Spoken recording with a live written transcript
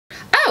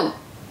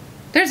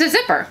there's a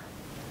zipper.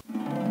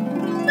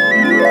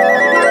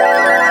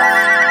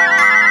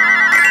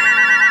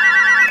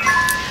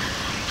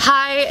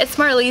 Hi, it's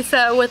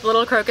Marlisa with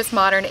Little Crocus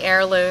Modern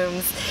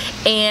Heirlooms,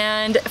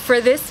 and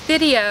for this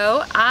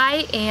video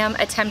I am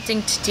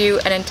attempting to do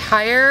an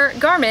entire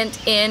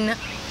garment in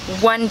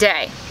one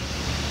day.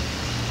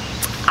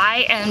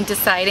 I am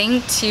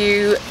deciding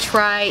to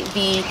try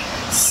the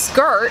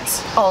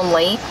skirt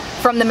only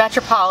from the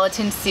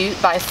Metropolitan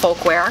Suit by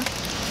Folkwear.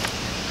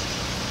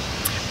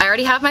 I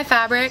already have my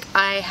fabric.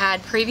 I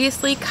had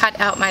previously cut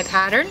out my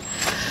pattern.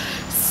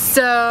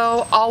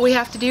 So all we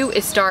have to do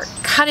is start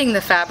cutting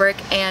the fabric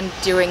and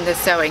doing the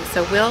sewing.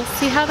 So we'll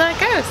see how that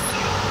goes.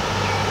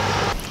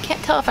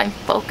 Can't tell if I'm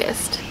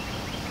focused.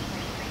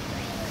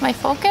 Am I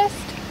focused?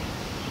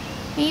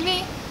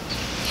 Maybe?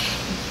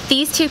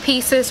 These two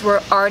pieces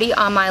were already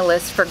on my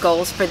list for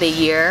goals for the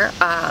year.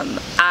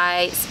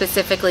 I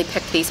specifically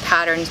picked these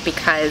patterns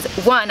because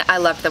one, I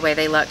loved the way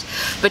they looked,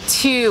 but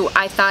two,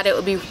 I thought it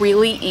would be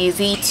really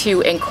easy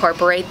to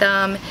incorporate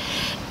them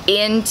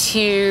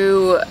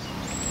into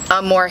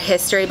a more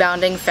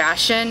history-bounding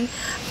fashion.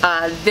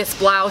 This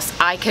blouse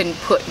I can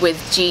put with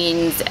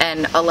jeans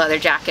and a leather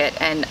jacket,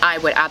 and I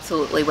would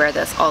absolutely wear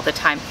this all the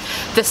time.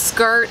 The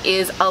skirt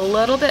is a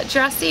little bit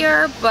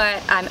dressier,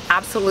 but I'm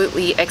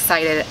absolutely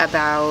excited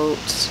about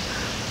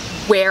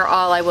where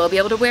all I will be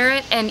able to wear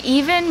it, and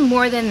even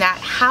more than that,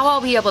 how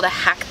I'll be able to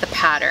hack the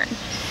pattern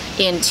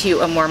into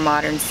a more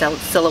modern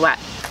silhouette.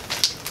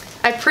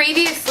 I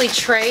previously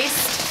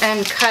traced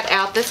and cut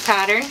out this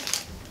pattern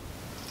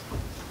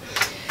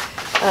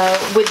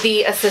with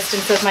the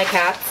assistance of my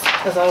cats,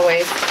 as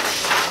always.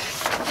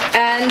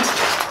 And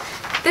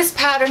this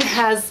pattern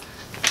has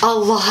a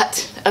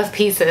lot of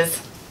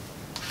pieces.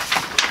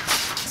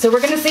 So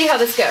we're gonna see how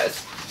this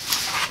goes.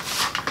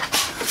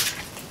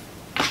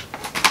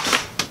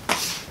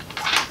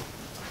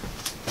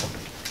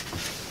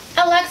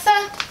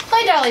 Alexa,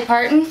 play Dolly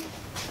Parton.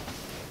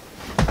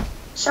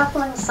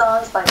 Shuffling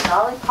Songs by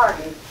Dolly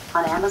Parton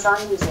on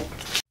Amazon Music.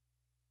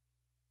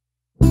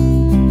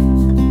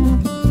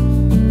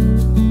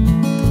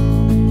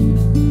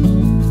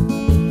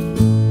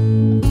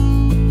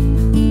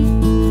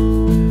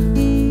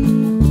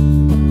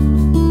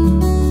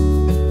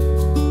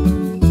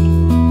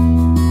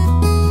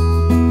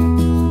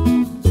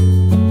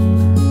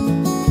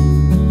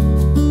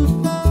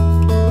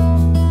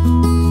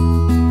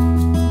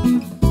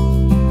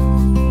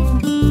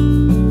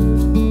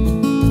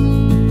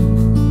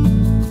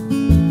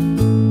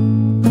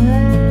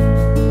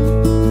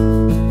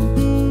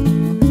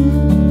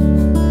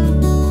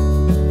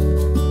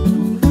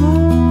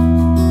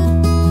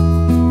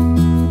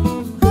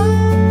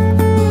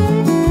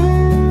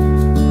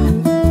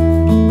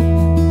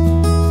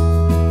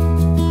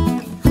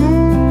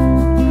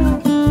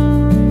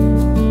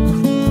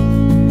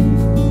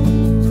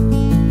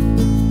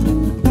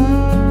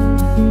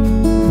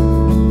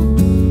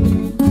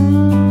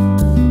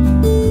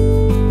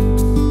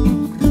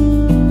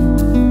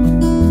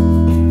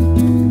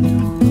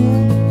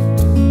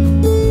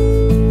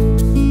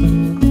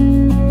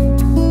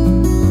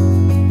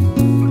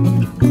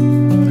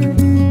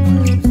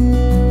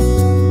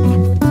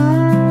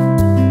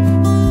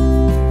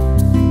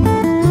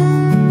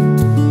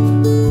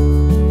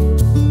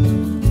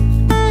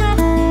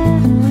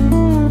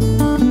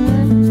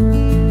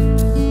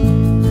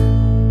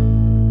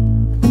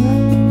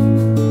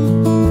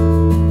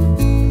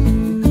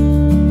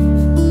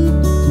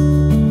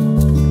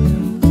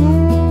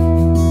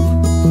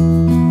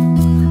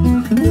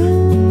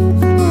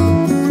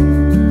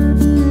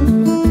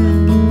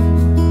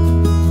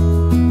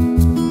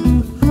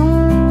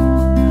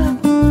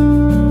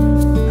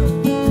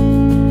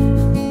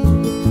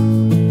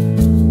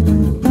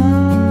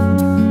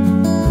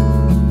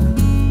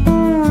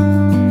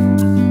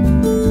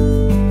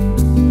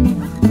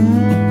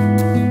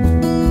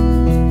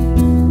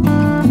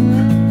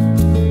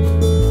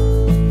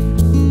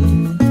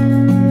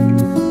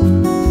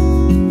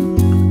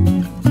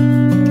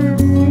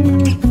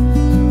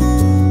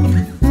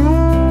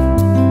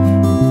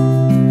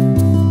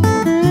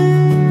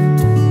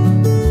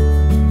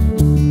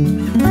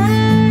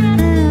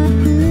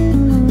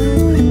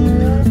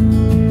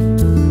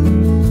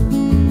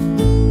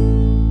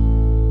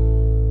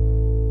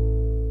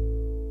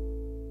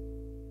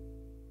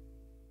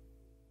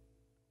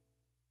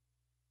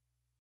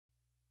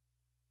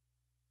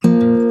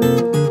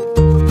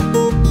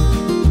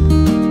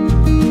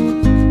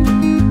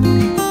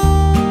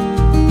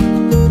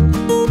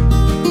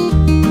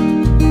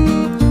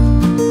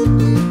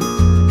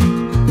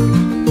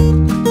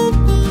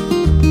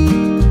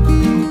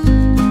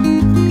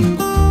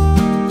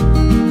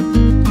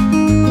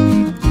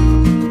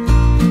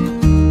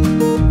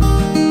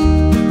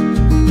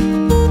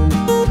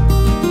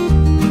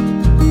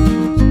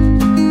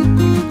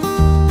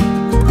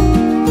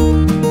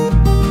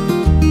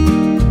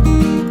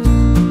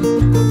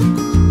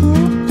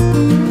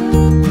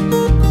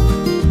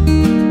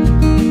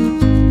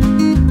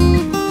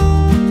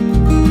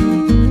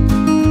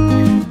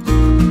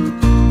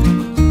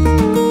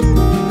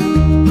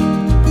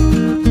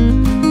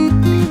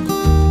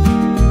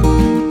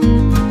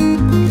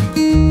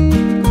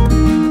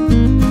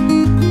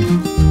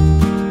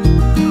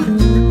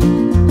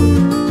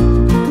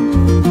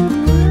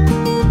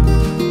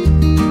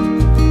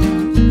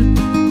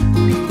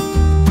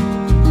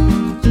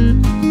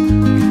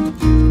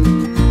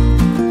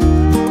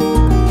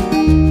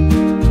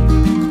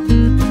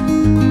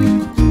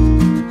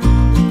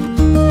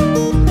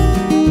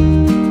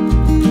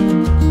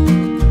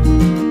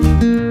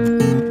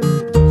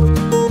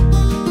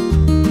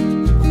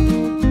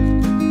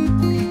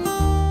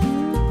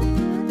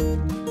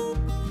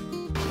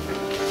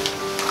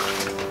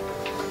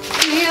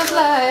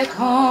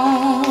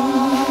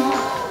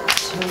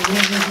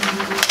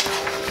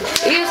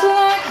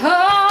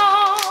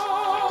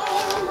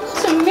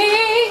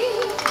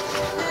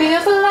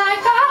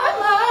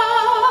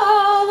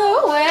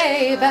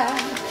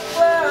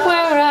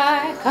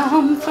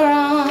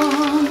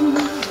 from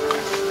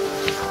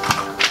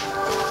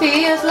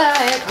feels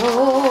like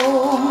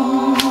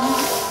home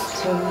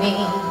to me.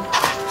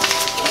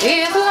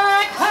 Feels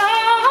like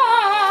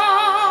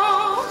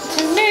home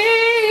to me.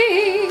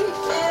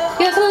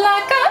 Feels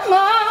like I'm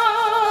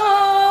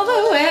all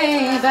the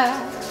way back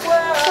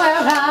where I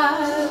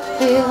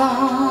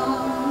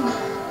belong.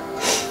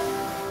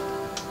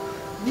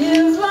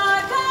 Feels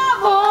like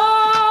I'm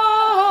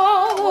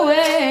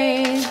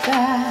always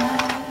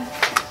back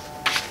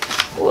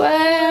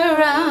where I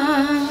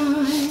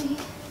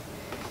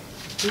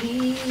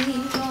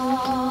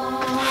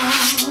belong.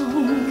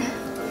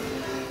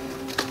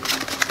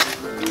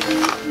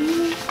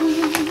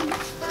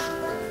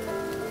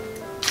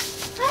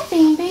 Hi,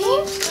 baby.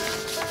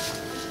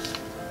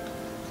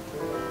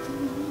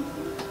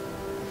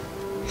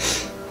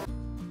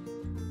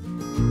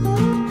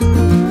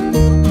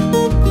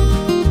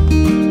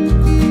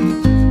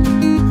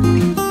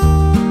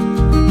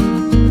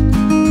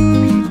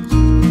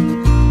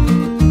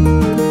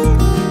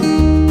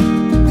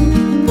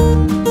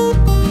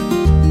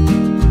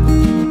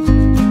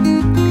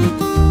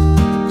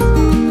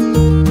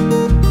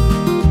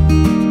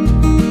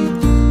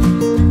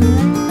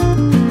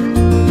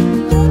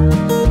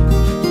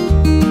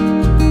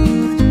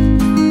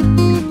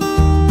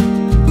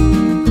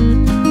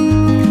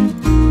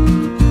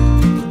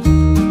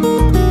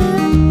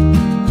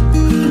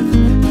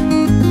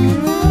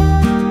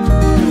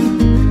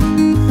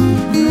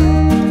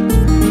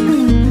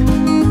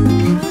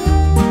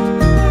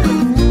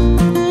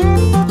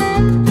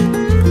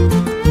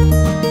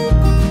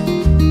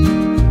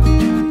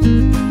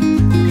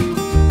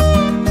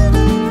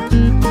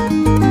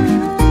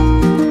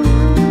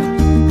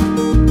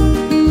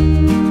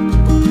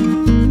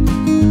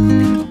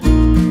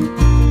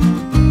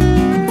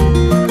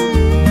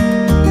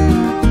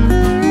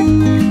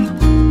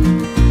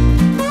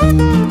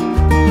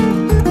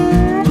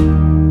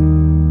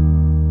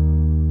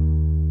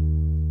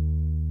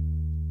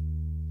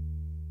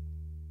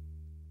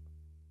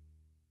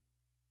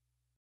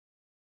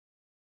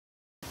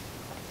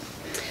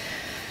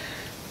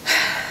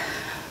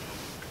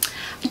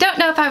 I don't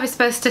know if I was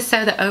supposed to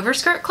sew the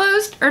overskirt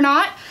closed or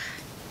not.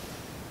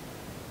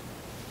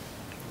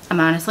 I'm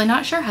honestly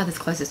not sure how this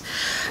closes.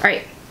 All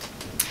right,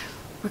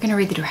 we're gonna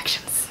read the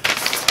directions.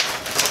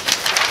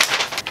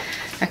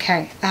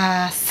 Okay,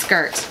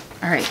 skirt.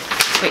 All right,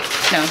 wait,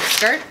 no,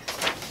 skirt.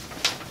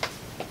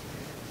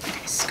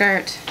 Okay,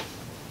 skirt.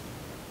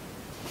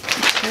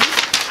 Okay.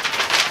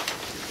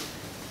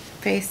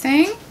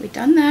 Facing, we've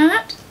done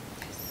that.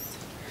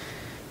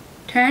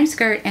 Turn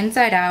skirt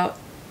inside out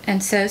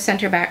and sew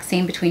center back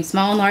seam between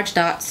small and large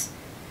dots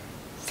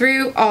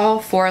through all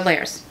 4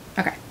 layers.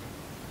 Okay.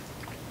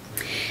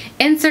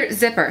 Insert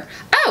zipper.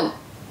 Oh,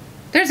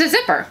 there's a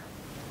zipper.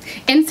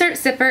 Insert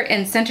zipper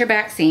in center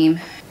back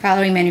seam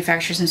following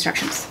manufacturer's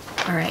instructions.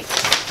 All right.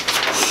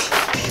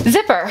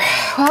 Zipper.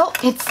 Well,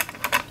 it's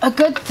a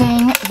good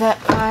thing that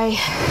I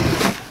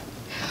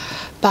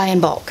buy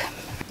in bulk.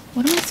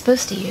 What am I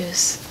supposed to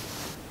use?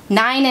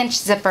 9-inch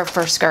zipper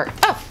for skirt.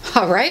 Oh,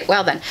 all right.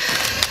 Well then.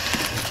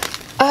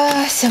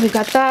 So we've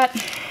got that.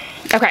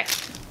 Okay.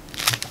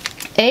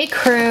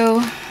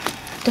 Ecru.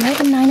 Do I have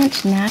a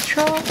 9-inch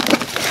natural? Oh,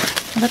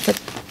 that's a,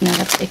 no,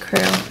 that's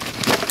ecru.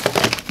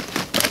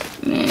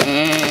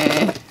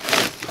 I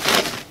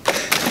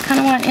kind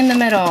of want in the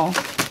middle.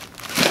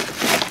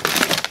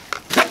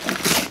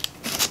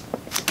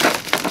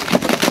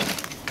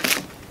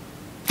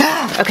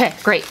 Ah, okay,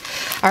 great.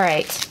 All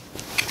right.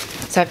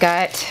 So I've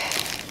got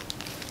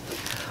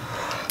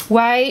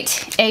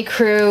white,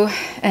 ecru,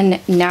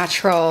 and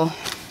natural.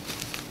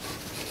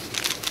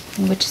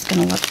 Which is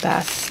going to look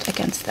best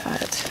against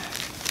that?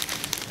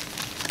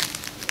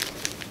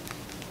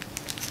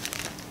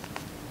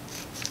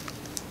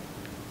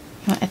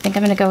 I think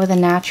I'm going to go with a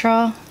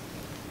natural.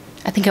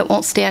 I think it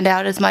won't stand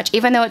out as much,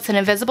 even though it's an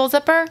invisible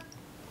zipper,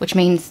 which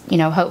means, you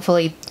know,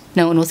 hopefully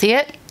no one will see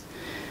it.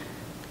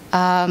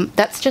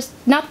 That's just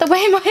not the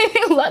way my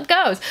look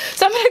goes.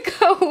 So I'm going to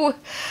go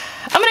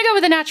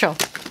with a natural.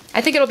 I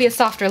think it'll be a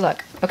softer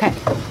look. Okay.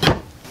 I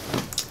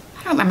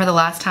don't remember the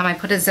last time I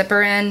put a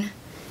zipper in.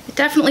 It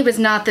definitely was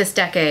not this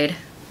decade.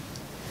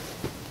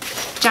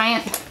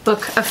 Giant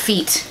book of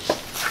feet.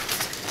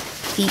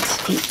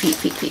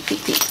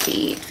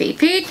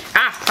 Feet.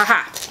 Ah,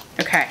 haha.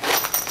 Okay.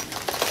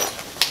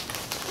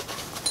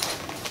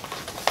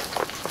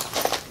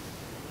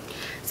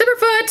 Zipper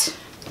foot.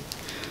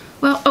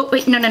 Well, oh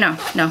wait, no.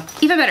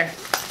 Even better.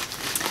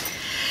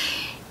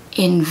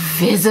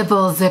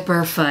 Invisible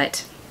zipper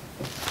foot.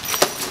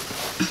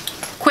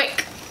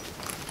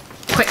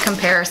 Quick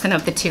comparison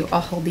of the two.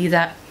 I'll hold these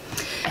up.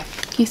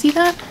 Can you see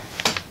that?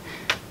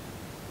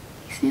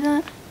 You see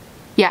that?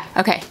 Yeah,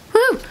 okay.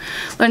 Woo!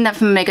 Learned that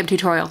from a makeup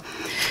tutorial.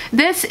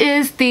 This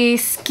is the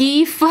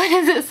ski foot,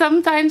 as it's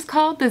sometimes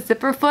called, the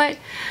zipper foot.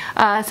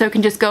 So it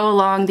can just go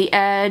along the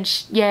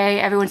edge. Yay,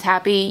 everyone's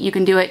happy. You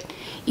can do it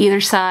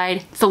either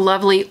side. It's a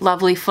lovely,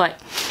 lovely foot.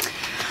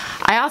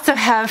 I also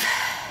have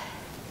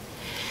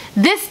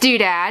this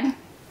doodad,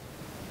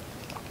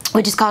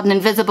 which is called an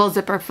invisible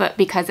zipper foot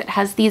because it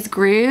has these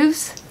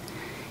grooves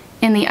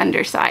in the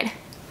underside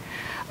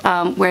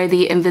where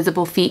the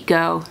invisible feet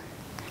go.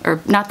 Or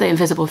not the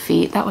invisible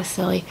feet, that was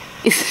silly.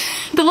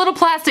 The little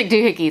plastic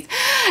doohickeys.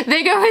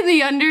 They go in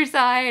the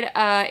underside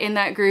in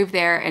that groove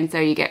there, and so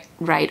you get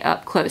right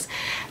up close.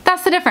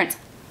 That's the difference.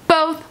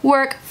 Both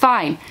work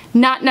fine.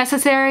 Not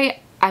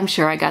necessary. I'm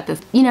sure I got this,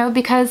 you know,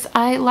 because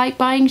I like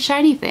buying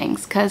shiny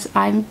things, because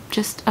I'm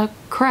just a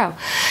crow.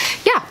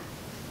 Yeah.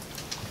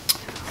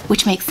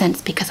 Which makes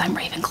sense because I'm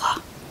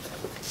Ravenclaw.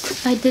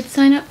 I did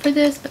sign up for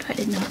this, but I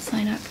did not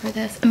sign up for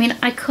this. I mean,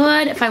 I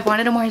could, if I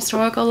wanted a more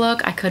historical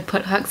look, I could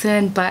put hooks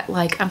in, but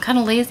like, I'm kind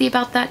of lazy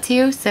about that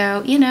too,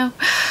 so, you know,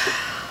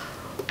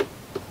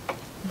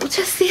 we'll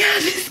just see how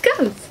this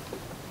goes.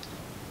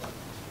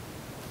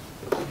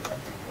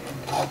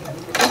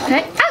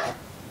 Okay, ah!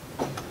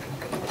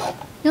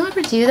 You'll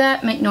ever do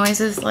that? Make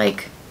noises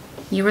like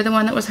you were the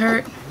one that was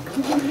hurt?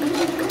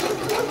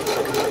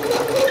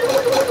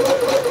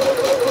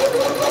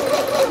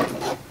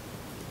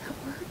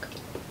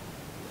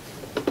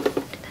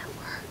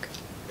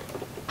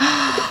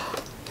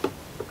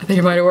 I think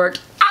it might have worked.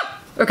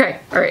 Ah! Okay,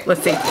 all right,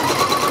 let's see.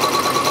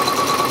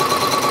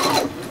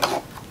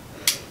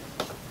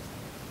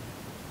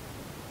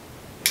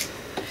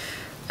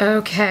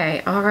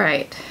 Okay, all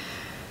right.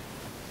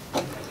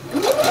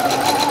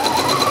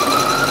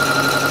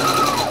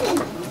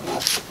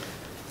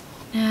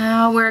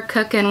 Now we're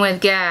cooking with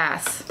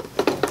gas.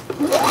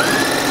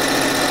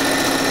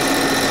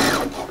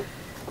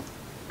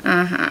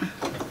 Uh-huh.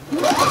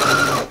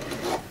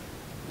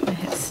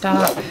 Hit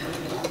stop.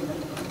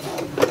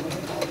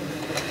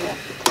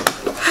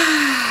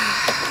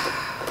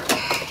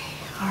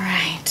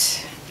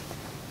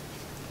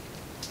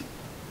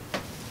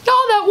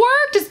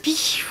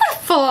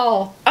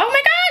 Oh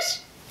my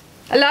gosh!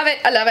 I love it,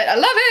 I love it, I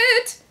love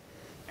it!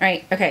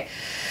 Alright, okay.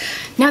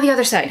 Now the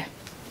other side.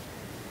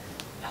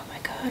 Oh my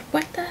god,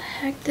 what the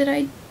heck did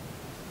I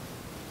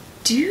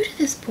do to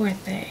this poor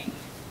thing?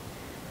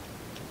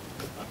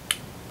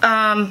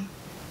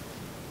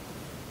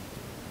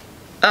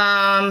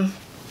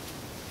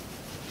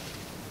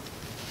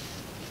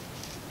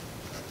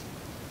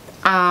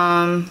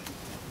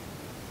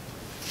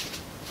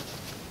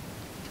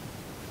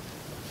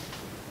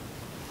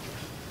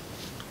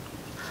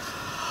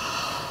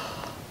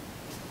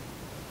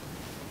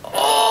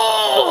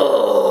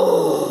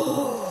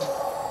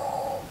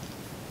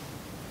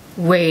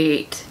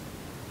 Wait,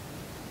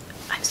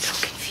 I'm so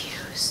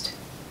confused.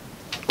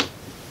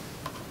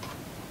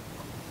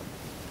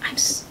 I'm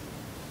so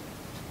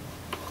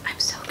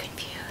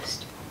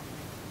confused.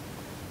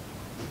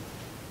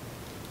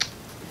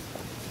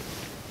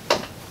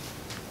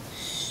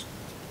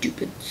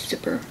 Stupid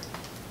zipper.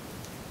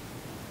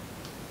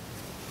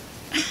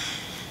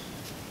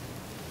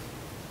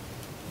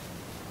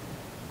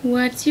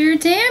 What's your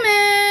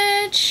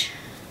damage?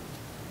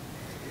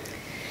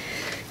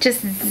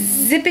 Just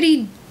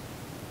zippity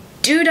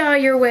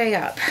doodah your way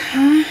up,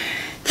 huh?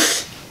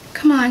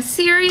 Come on,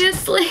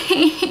 seriously?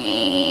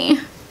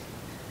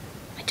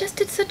 I just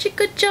did such a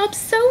good job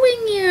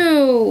sewing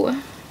you.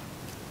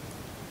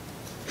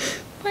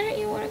 Why don't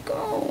you want to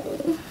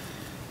go?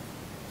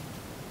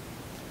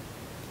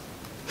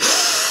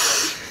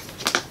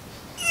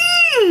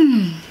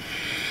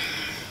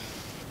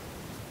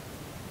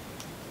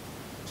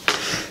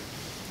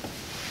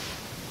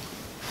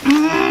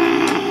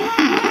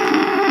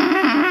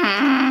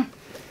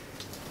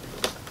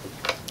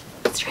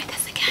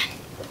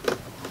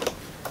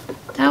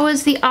 That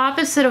was the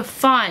opposite of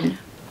fun.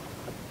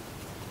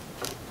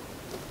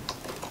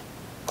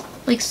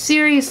 Like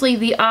seriously,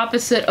 the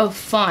opposite of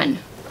fun.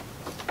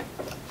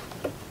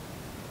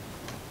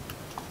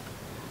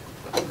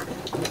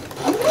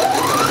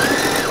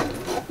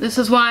 This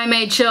is why I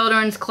made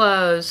children's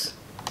clothes.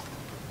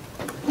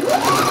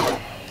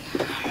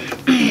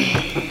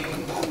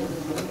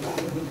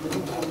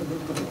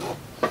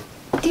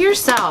 To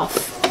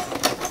yourself.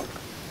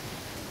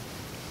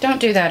 Don't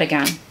do that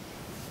again.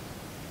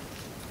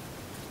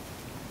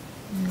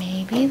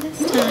 Maybe this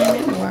time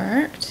it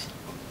worked.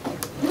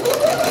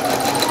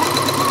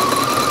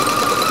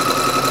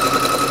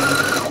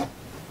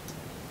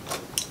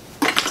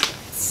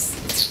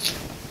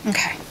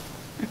 Okay,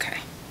 okay.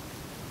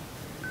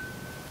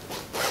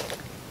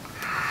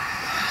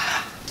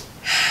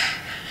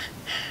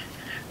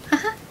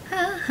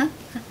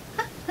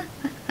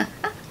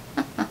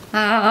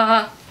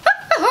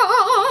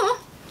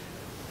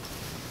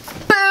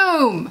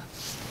 Boom!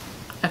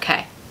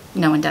 Okay,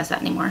 no one does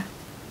that anymore.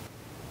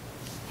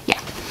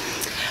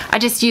 I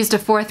just used a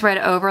 4-thread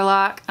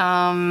overlock.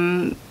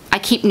 I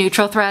keep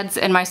neutral threads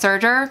in my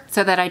serger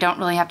so that I don't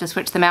really have to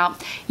switch them out.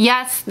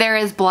 Yes, there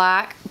is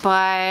black,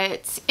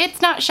 but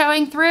it's not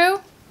showing through.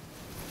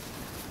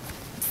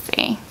 Let's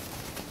see.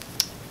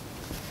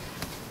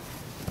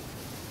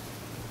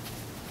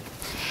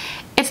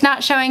 It's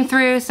not showing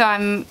through, so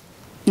I'm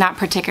not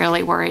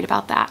particularly worried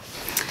about that.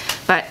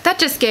 But that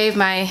just gave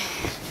my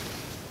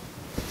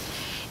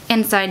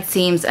inside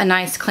seams a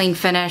nice clean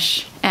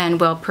finish and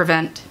will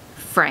prevent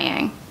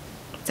fraying.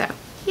 So So,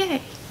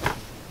 yay.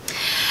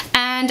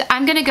 And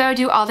I'm gonna go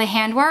do all the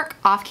handwork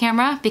off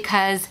camera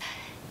because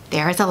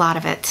there is a lot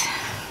of it.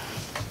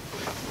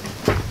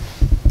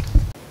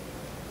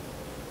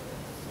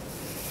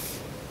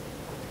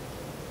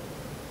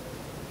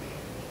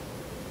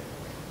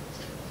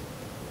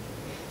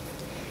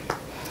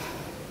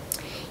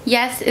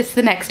 Yes, it's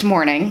the next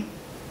morning.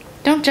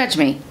 Don't judge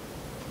me.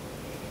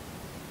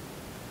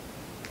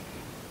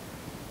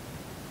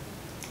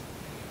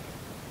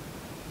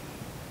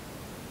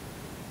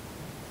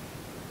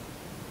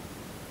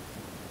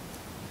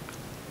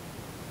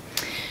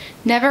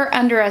 Never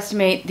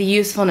underestimate the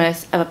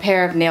usefulness of a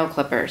pair of nail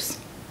clippers.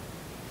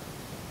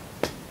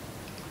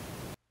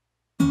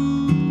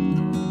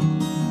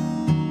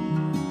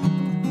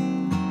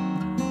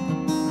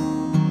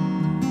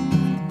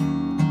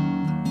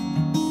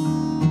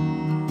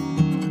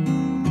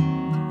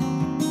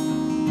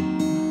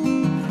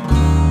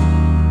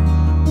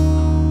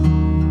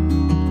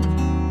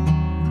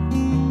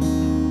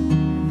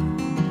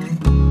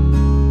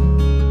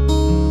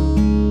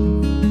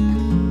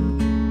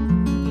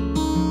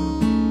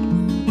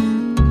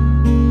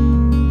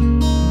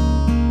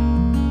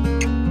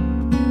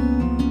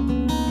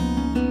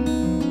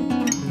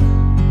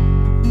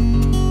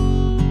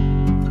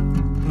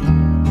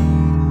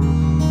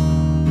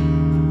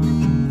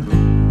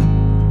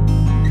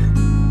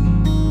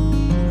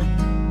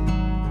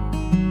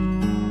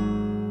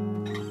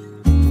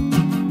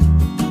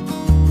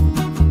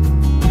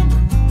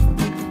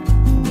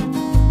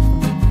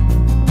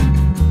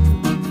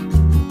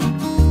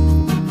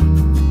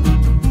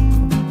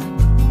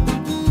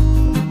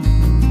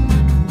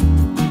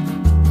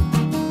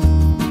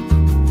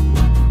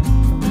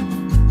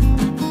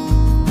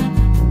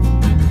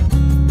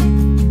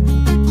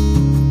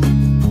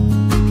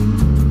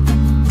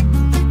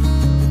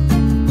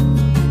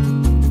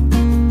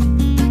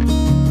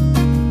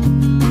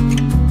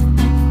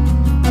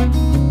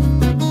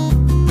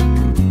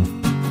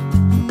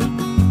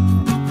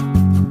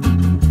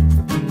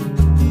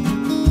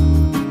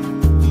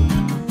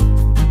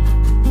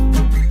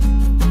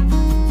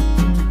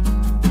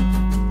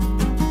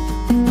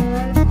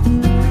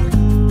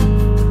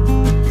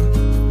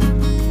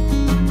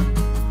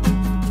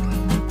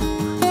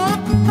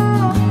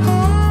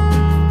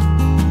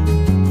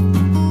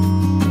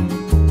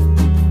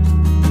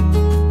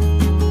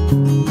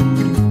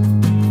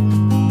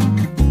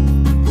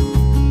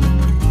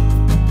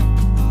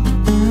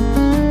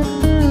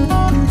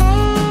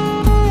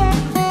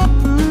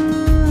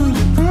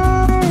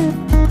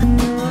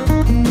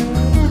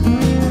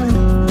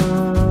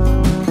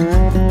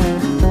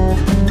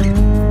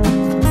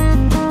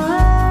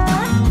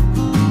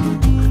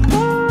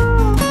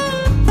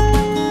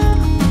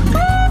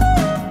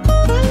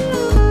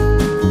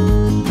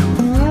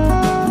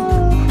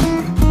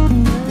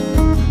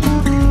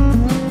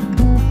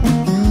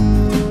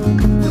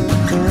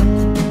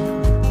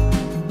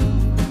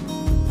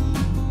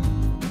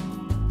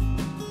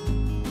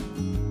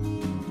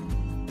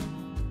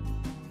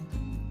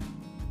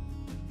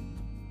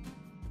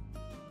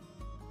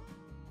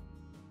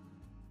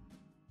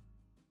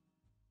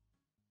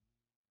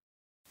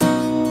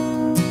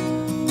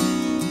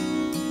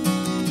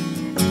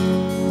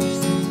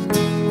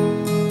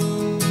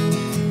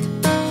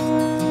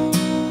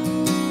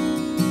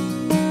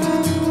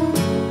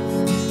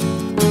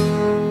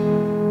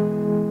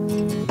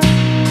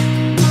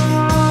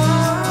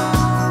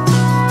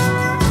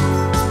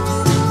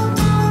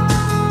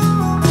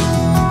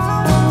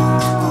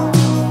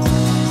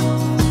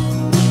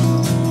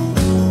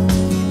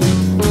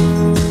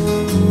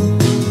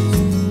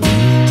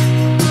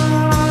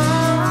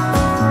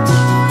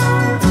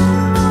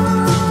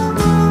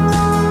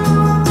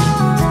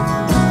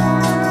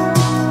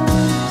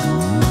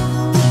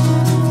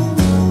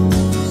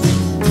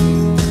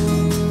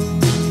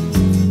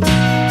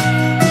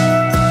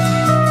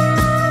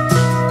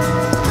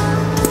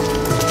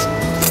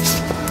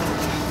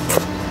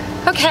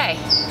 Okay,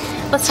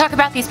 let's talk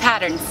about these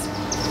patterns.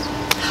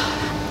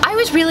 I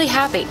was really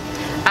happy,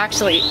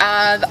 actually.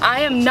 I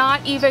am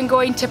not even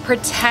going to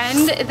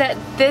pretend that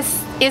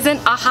this isn't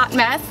a hot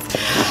mess.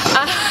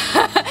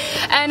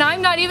 And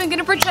I'm not even going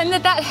to pretend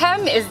that that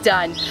hem is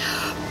done.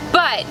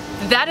 But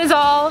that is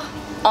all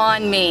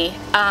on me.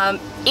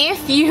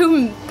 If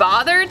you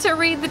bother to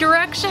read the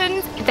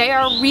directions, they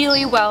are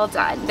really well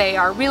done. They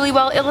are really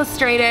well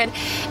illustrated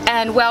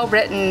and well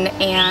written,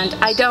 and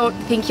I don't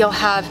think you'll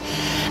have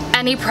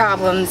any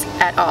problems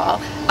at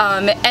all.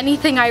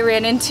 Anything I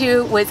ran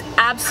into was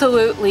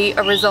absolutely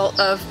a result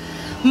of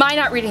my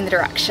not reading the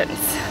directions.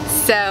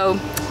 So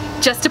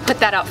just to put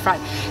that out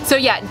front. So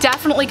yeah,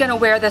 definitely gonna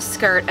wear this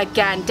skirt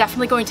again,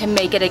 definitely going to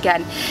make it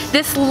again.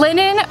 This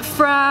linen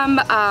from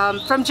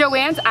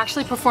Joann's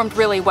actually performed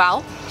really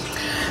well.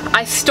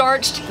 I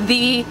starched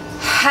the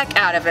heck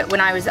out of it when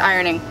I was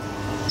ironing.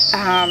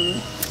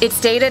 It's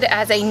dated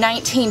as a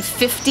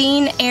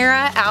 1915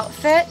 era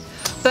outfit,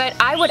 but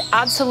I would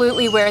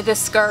absolutely wear this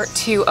skirt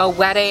to a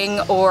wedding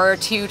or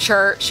to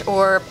church,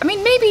 or I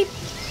mean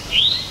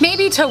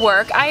maybe to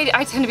work.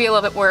 I tend to be a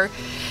little bit more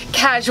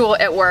casual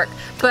at work.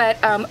 But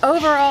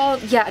overall,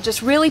 yeah,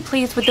 just really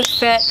pleased with the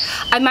fit.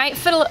 I might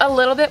fiddle a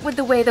little bit with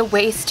the way the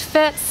waist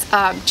fits,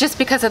 just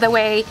because of the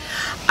way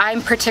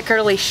I'm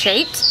particularly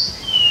shaped.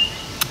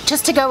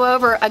 Just to go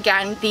over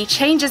again, the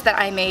changes that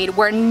I made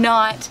were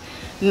not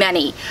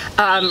many.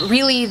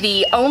 Really,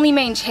 the only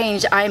main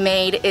change I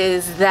made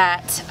is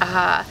that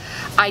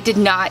I did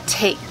not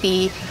take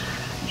the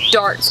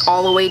darts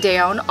all the way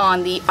down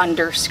on the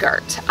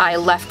underskirt. I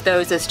left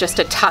those as just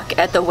a tuck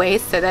at the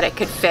waist so that it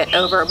could fit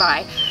over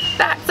my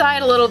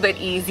backside a little bit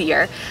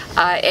easier.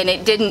 And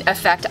it didn't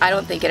affect, I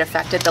don't think it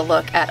affected the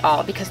look at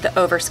all, because the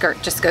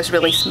overskirt just goes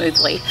really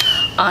smoothly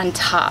on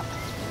top.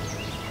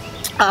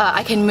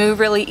 I can move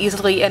really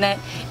easily in it.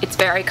 It's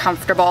very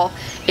comfortable.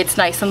 It's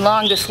nice and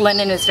long. This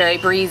linen is very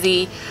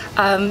breezy.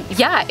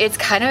 Yeah, it's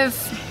kind of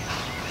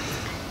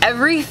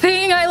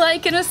everything I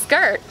like in a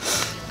skirt.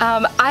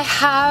 I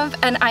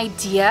have an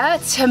idea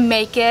to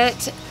make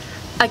it,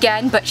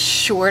 again, but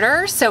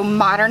shorter, so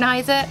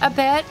modernize it a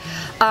bit,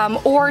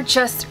 or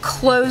just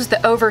close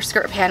the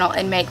overskirt panel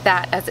and make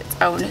that as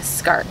its own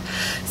skirt.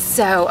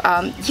 So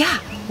yeah,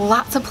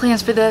 lots of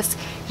plans for this.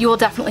 You will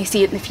definitely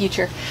see it in the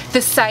future.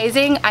 The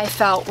sizing I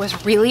felt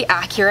was really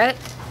accurate.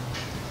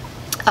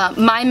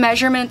 My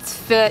measurements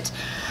fit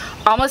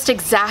almost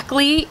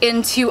exactly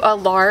into a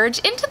large,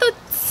 into the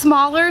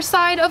smaller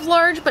side of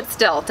large, but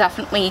still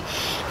definitely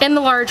in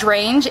the large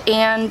range.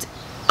 And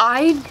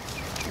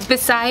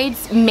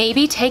besides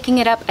maybe taking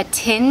it up a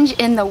tinge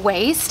in the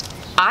waist,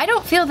 I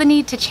don't feel the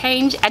need to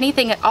change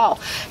anything at all.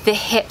 The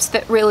hips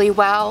fit really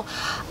well.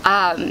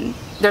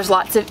 There's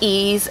lots of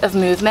ease of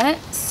movement.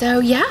 So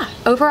yeah,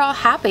 overall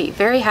happy,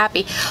 very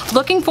happy.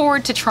 Looking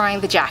forward to trying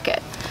the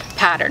jacket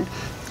pattern.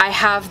 I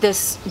have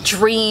this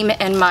dream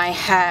in my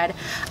head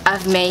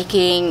of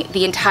making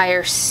the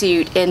entire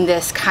suit in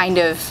this kind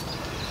of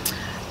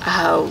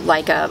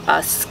like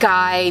a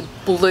sky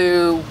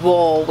blue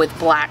wool with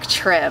black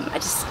trim. I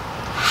just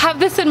have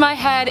this in my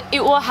head.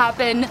 It will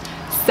happen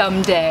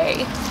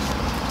someday.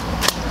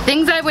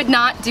 Things I would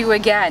not do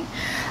again.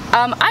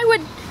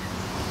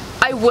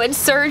 I would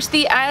serge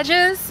the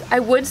edges. I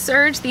would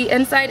serge the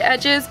inside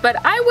edges, but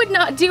I would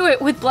not do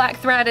it with black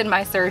thread in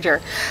my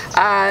serger.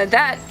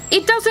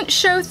 It doesn't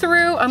show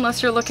through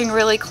unless you're looking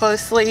really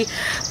closely,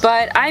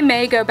 but I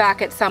may go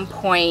back at some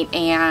point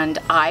and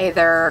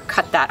either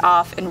cut that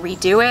off and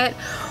redo it,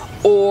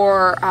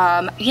 or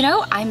you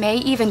know, I may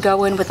even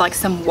go in with like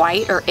some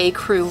white or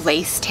ecru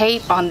lace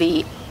tape on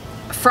the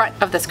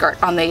front of the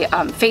skirt, on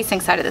the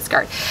facing side of the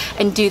skirt,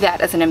 and do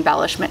that as an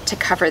embellishment to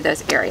cover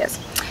those areas.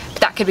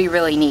 That could be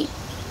really neat.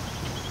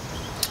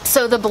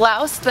 So the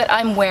blouse that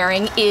I'm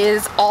wearing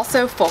is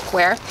also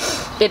Folkwear.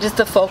 It is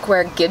the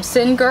Folkwear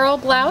Gibson Girl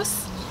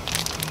Blouse.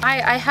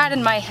 I had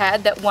in my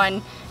head that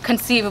one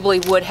conceivably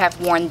would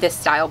have worn this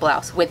style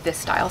blouse with this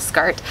style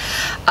skirt.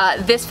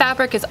 This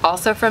fabric is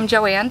also from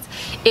Joann's.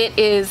 It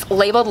is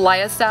labeled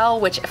lyocell,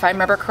 which if I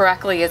remember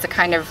correctly is a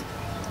kind of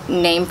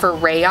name for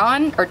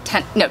rayon, or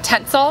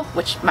tencel,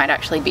 which might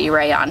actually be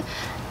rayon.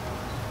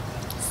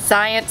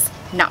 Science,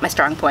 not my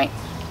strong point.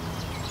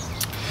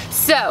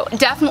 So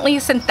definitely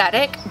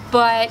synthetic,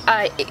 but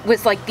it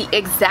was like the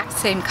exact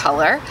same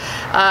color. So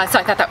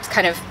I thought that was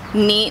kind of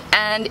neat,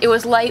 and it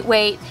was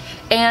lightweight,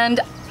 and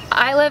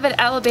I live in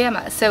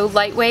Alabama, so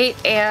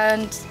lightweight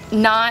and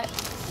not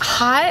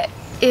hot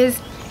is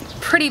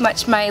pretty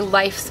much my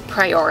life's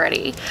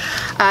priority.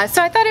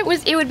 So I thought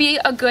it would be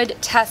a good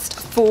test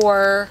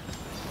for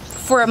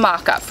a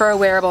mock-up, for a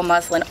wearable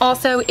muslin.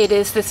 Also, it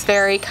is this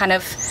very kind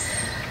of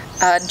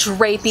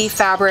drapey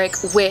fabric,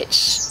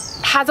 which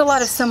has a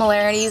lot of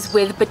similarities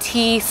with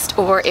batiste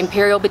or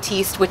imperial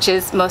batiste, which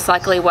is most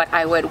likely what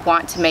I would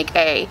want to make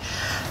a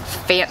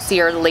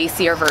fancier,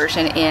 lacier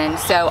version in.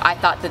 So I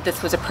thought that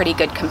this was a pretty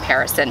good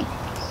comparison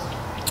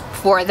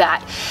for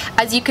that.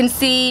 As you can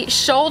see,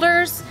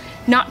 shoulders,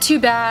 not too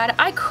bad.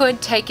 I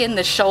could take in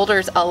the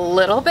shoulders a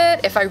little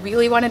bit if I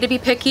really wanted to be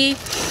picky.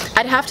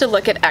 I'd have to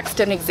look at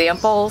extant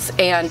examples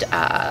and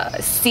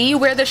see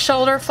where the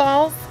shoulder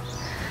falls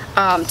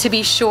to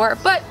be sure,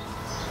 but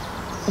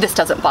this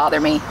doesn't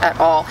bother me at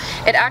all.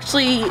 It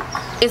actually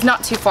is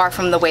not too far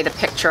from the way the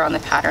picture on the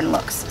pattern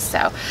looks,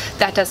 so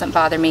that doesn't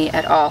bother me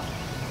at all.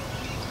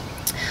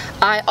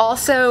 I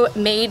also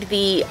made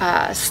the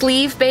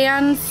sleeve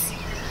bands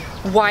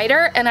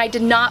wider, and I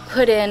did not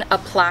put in a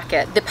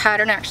placket. The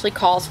pattern actually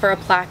calls for a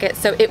placket,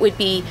 so it would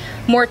be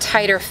more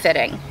tighter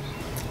fitting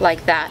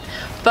like that.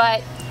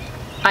 But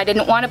I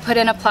didn't want to put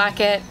in a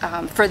placket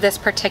for this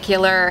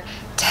particular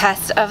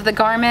test of the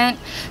garment,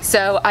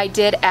 so I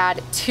did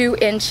add 2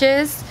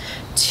 inches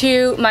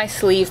to my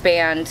sleeve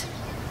band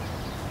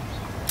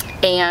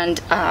and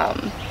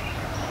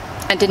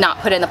did not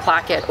put in the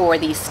placket or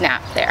the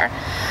snap there.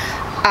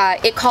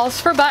 It calls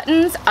for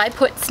buttons. I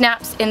put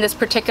snaps in this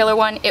particular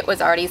one. It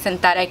was already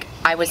synthetic.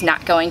 I was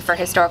not going for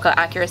historical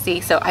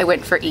accuracy, so I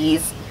went for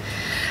ease.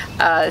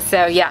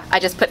 So yeah, I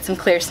just put some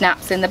clear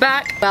snaps in the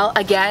back. Well,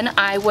 again,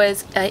 I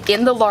was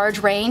in the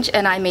large range,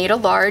 and I made a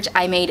large.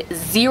 I made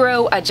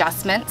 0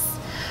 adjustments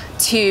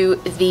to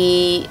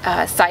the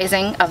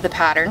sizing of the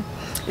pattern.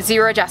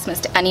 Zero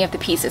adjustments to any of the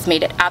pieces,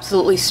 made it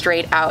absolutely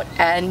straight out.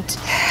 And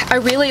I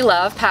really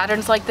love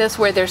patterns like this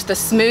where there's the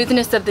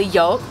smoothness of the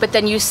yoke, but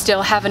then you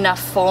still have enough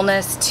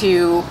fullness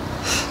to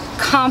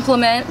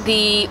complement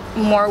the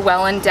more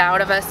well-endowed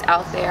of us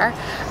out there.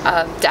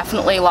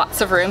 Definitely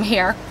lots of room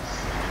here.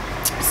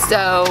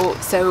 So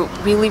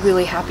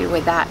really happy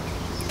with that.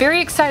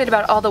 Very excited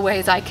about all the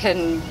ways I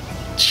can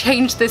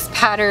change this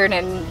pattern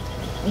and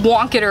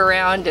wonk it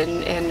around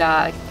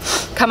and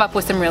come up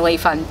with some really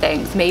fun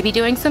things. Maybe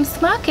doing some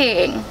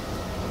smocking.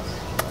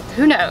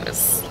 Who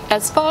knows?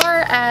 As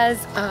far as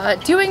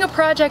doing a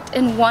project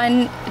in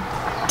one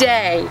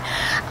day,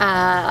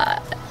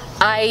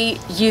 I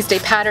used a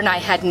pattern I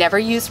had never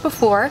used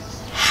before,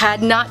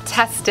 had not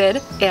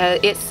tested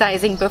its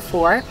sizing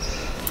before,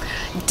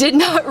 did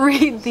not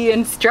read the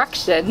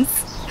instructions.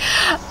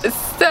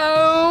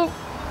 So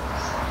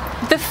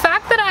the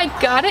fact that I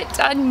got it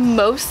done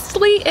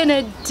mostly in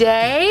a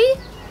day,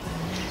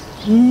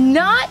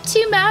 not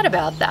too mad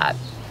about that.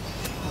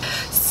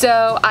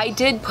 So I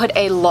did put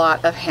a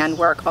lot of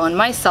handwork on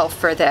myself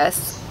for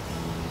this,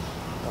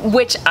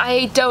 which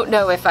I don't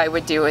know if I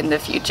would do in the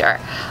future,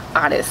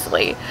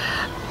 honestly.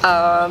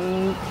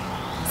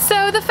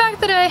 So the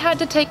fact that I had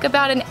to take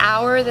about an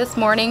hour this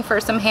morning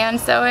for some hand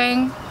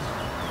sewing,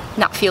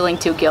 not feeling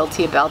too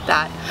guilty about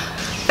that.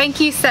 Thank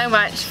you so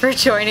much for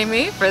joining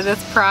me for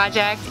this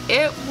project.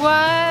 It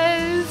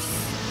was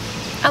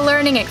a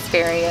learning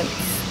experience,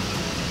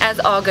 as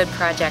all good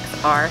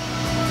projects are.